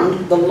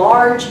surround the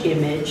large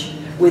image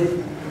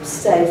with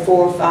say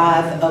 4 or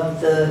 5 of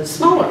the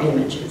smaller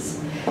images.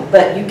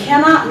 But you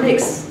cannot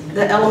mix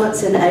the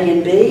elements in A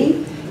and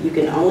B. You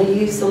can only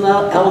use the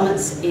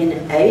elements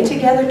in A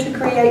together to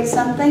create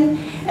something,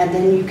 and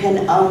then you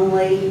can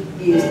only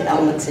use the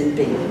elements in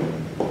B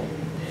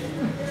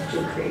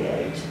to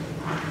create.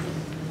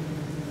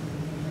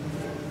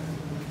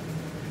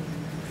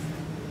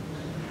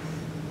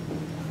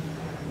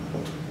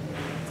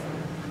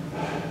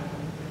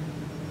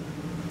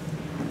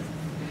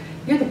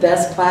 You're the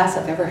best class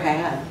I've ever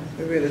had.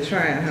 We're really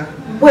trying, huh?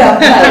 Well,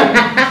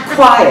 no,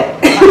 quiet.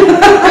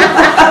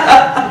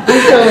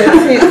 We're so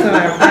intense on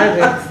our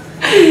projects.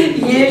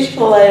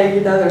 Usually,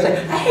 you know, they're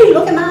saying, hey,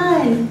 look at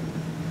mine.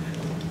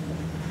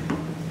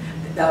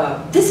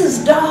 This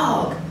is a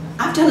dog.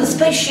 I've done a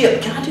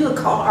spaceship. Can I do a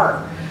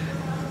car?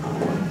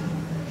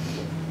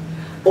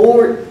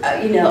 Or,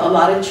 you know, a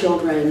lot of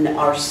children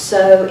are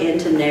so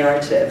into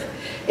narrative.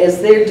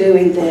 As they're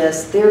doing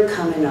this, they're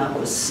coming up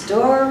with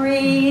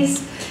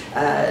stories,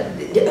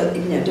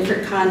 you know,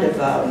 different kind of,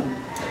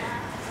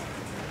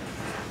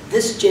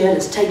 this jet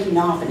is taking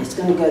off and it's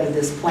going to go to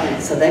this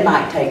planet. So they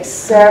might take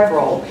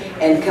several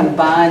and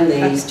combine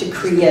these to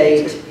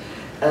create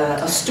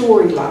a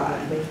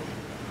storyline.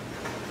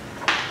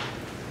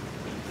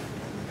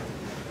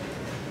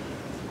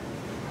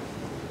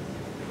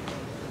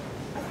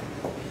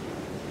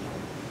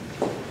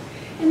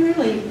 And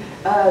really,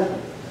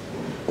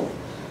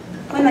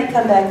 when they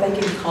come back, they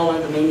can color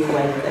them any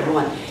way that they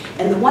want.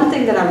 And the one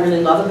thing that I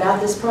really love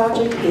about this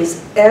project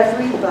is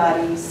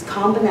everybody's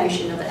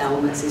combination of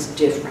elements is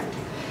different.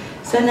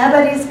 So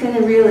nobody's going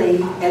to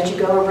really, as you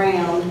go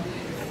around,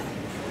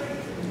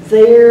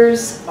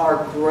 theirs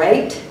are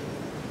great,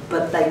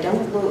 but they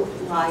don't look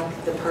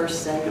like the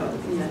person,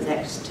 you know,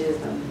 next to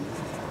them.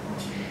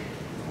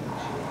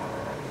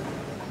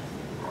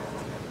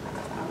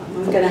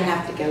 I'm going to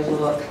have to go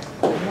look,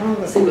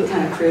 see what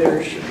kind of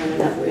critters you're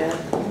coming up with.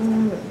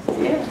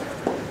 Yeah.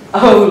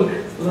 Oh,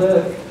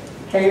 look.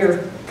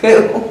 Hair.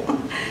 Cool.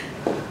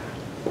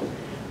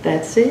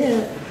 That's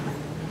it.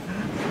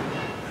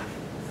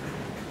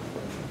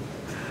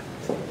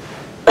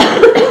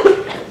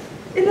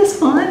 Isn't this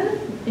fun?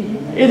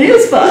 It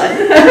is fun.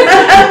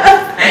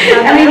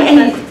 I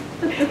mean,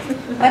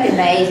 what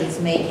amazes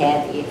me,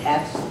 Kathy, I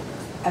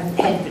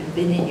haven't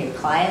been in your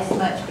class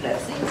much, but I've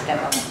seen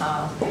stuff on the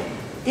hall.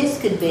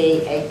 This could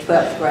be a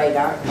 12th grade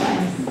art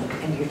class,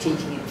 and you're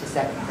teaching it to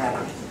 2nd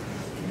graders.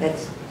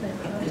 That's,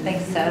 I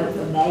think, so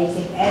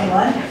amazing and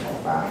wonderful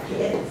for our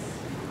kids.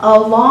 A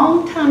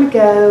long time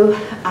ago,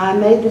 I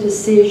made the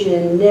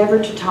decision never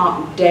to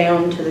talk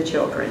down to the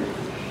children.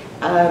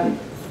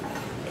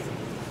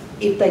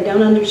 If they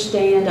don't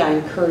understand, I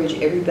encourage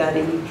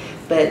everybody,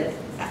 but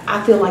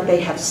I feel like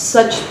they have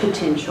such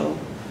potential,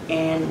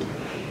 and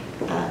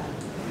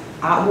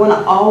I want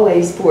to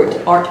always for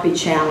art to be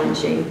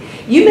challenging.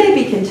 You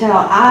maybe can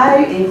tell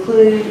I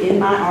include in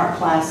my art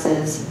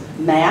classes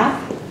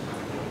math,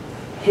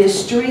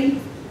 history,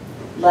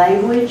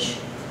 language,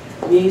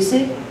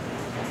 music,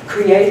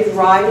 creative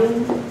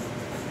writing.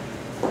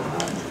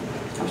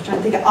 I was trying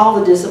to think of all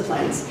the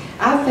disciplines.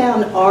 I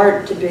found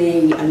art to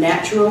be a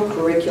natural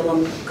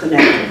curriculum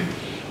connector.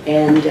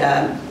 And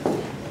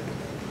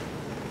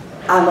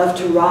I love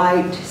to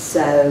write,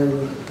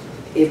 so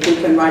if we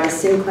can write a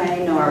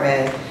cinquain or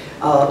a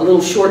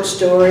little short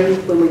story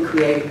when we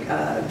create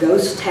a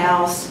ghost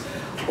house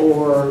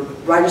or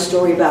write a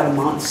story about a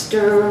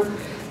monster,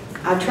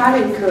 I try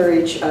to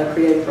encourage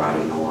creative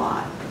writing a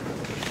lot.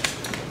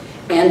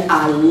 And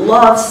I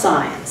love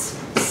science.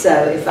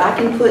 So if I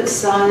can put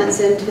science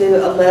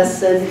into a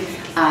lesson,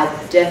 I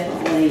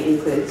definitely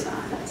include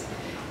science.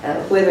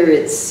 Whether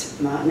it's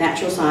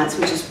natural science,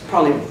 which is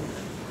probably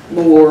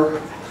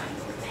more,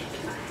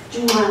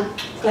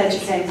 glad you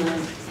came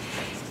in.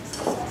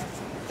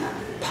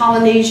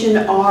 Polynesian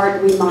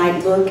art, we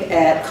might look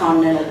at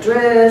continental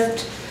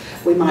drift.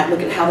 We might look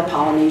at how the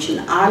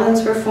Polynesian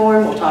islands were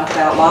formed. We'll talk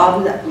about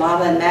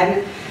lava and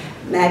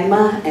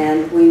magma,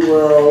 and we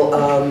will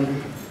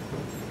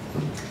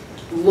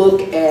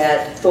look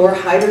at Thor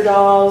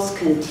Heyerdahl's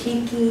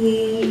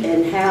Kon-Tiki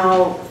and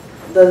how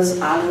those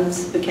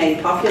islands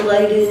became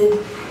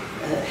populated,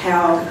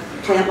 how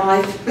plant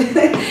life,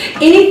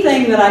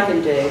 anything that I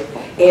can do.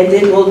 And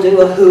then we'll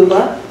do a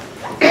hula,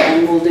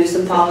 and we'll do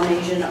some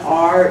Polynesian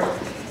art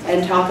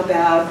and talk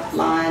about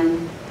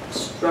line,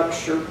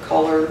 structure,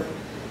 color,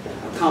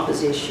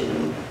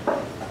 composition.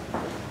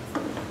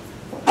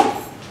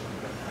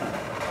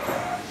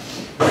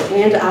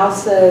 And I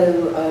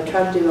also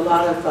try to do a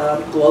lot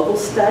of global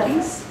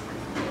studies.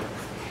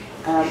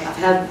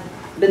 I've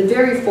been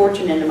very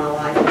fortunate in my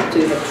life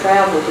to have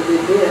traveled a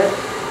good bit.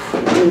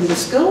 And the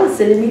school is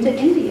sending me to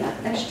India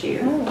next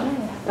year. Oh,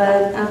 wow.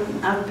 But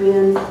I've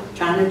been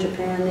China,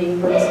 Japan,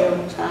 England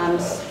several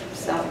times,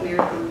 South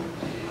America,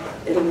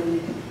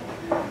 Italy,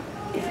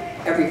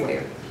 yeah,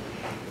 everywhere.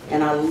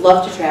 And I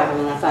love to travel,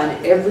 and I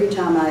find every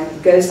time I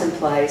go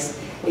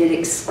someplace, it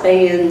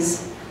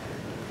expands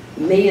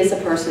me as a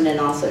person and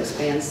also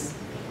expands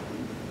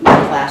my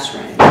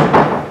classroom,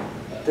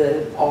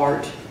 the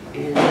art,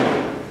 and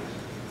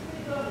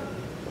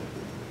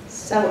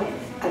So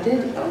I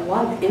did a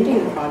lot of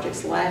Indian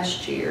projects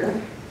last year,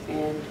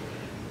 and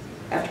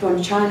after going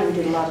to China, we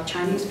did a lot of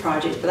Chinese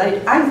projects, but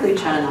I include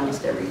China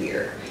almost every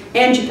year,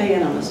 and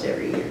Japan almost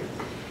every year.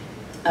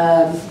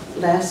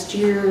 Last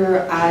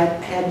year, I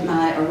had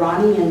my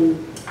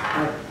Iranian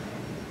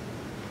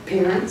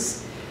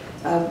parents.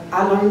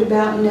 I learned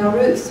about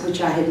Nowruz,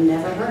 which I had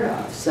never heard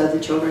of. So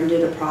the children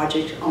did a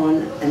project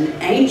on an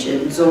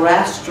ancient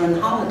Zoroastrian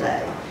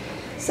holiday.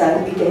 So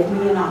it gave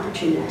me an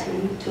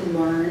opportunity to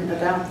learn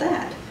about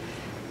that.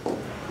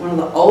 One of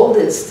the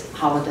oldest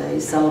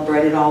holidays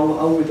celebrated all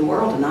over the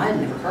world, and I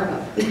had never heard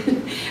of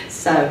it.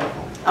 So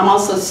I'm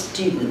also a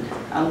student.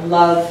 I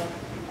love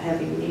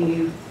having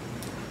new.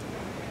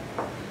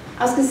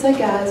 I was gonna say,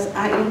 guys,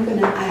 I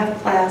have a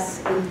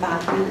class in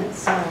 5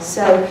 minutes.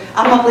 So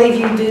I'm gonna leave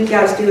you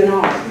guys doing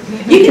art.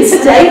 You can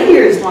stay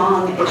here as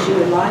long as you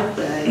would like,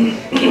 though.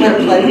 If you want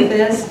to play with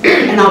this,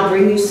 and I'll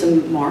bring you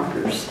some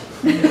markers.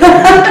 Thank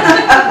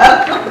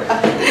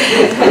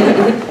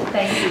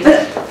you. But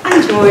I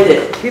enjoyed it.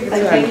 Give it to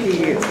our kids.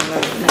 You're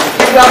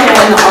welcome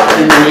on the art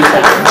room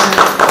anytime.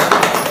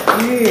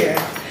 Yeah.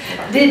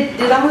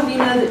 Did all of you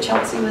know that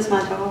Chelsea was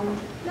my daughter?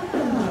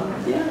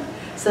 Oh, Yeah.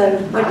 So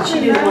what did she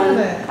do? didn't know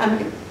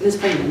that. Miss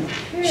Freeman.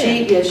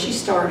 Yeah. She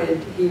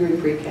started here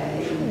in pre-K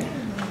and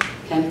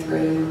came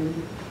through.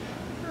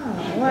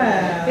 Oh,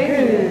 wow.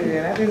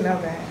 Good. I didn't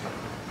know that.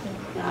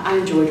 I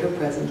enjoyed her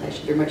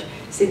presentation very much.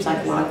 Seems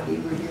like a lot of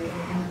you were here.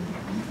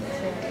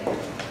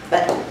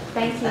 But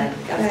Thank you.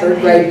 got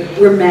 3rd grade.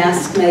 We're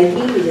mask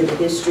making. We did the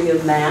history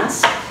of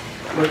mask,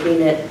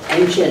 looking at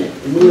ancient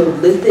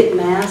Neolithic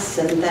masks,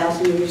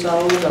 7,000 years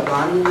old,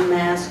 Iranian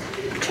mask,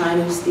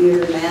 Chinese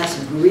theater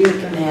mask, Greek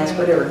mask,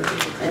 whatever.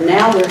 And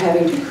now they're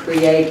having to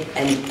create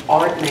an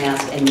art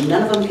mask, and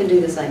none of them can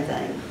do the same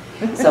thing.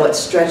 So it's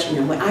stretching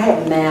them. I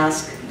have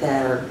masks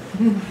that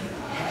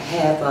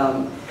have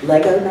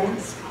Lego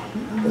masks,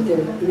 but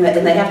they're,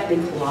 and they have to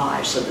be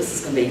collage. So this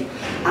is going to be,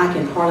 I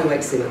can hardly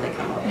wait to see what they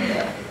come up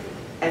with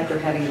after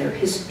having their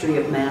history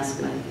of mask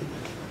making.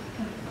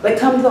 But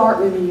come to the art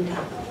room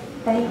anytime.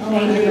 Thank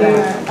you. Oh,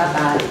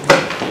 yeah.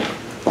 Bye-bye.